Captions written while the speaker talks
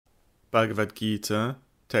Bhagavad Gita,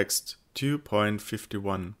 text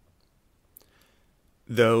 2.51.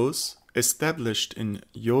 Those established in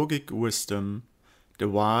yogic wisdom, the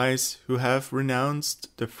wise who have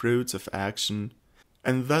renounced the fruits of action,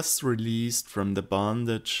 and thus released from the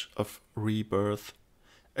bondage of rebirth,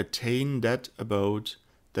 attain that abode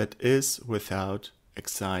that is without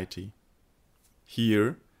anxiety.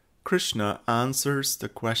 Here, Krischna answers the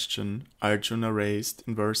question Arjuna raised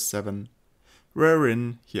in verse 7,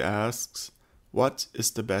 wherein he asks, what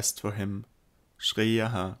is the best for him?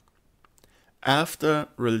 Shriyaha. After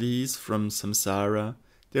release from samsara,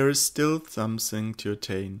 there is still something to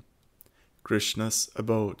attain, Krishna's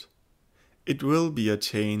abode. It will be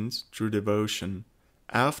attained through devotion,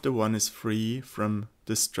 after one is free from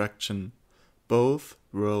distraction, both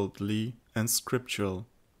worldly and scriptural.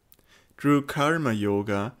 Through karma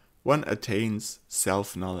yoga, one attains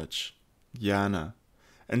self-knowledge, jnana,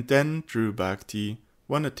 and then through bhakti,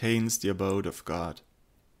 one attains the abode of God.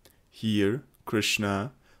 Here,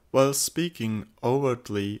 Krishna, while speaking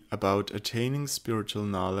overtly about attaining spiritual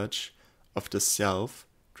knowledge of the self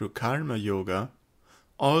through karma yoga,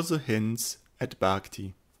 also hints at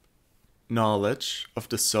bhakti. Knowledge of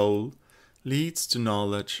the soul leads to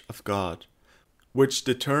knowledge of God, which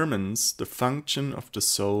determines the function of the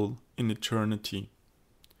soul in eternity.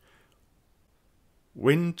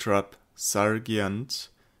 Winthrop Sargent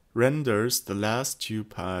renders the last two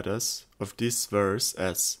padas of this verse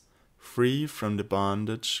as free from the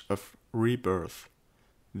bondage of rebirth.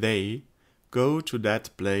 They go to that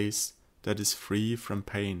place that is free from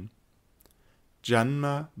pain.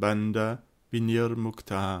 Janma bandha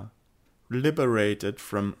vinirmukta, liberated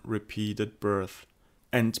from repeated birth,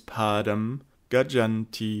 and padam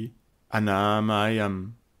gajanti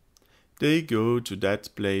anamayam. They go to that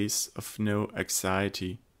place of no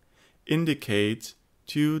anxiety, indicate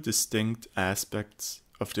two distinct aspects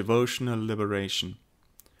of devotional liberation.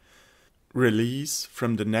 Release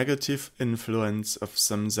from the negative influence of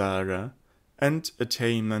samsara and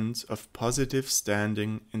attainment of positive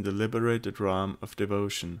standing in the liberated realm of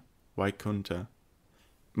devotion, Vaikuntha.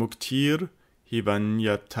 Muktir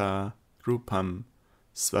hivanyata rupam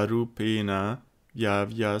svarupena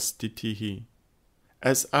vyavyastitihi.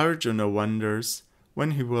 As Arjuna wonders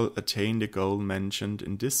when he will attain the goal mentioned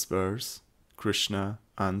in this verse, Krishna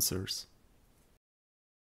answers.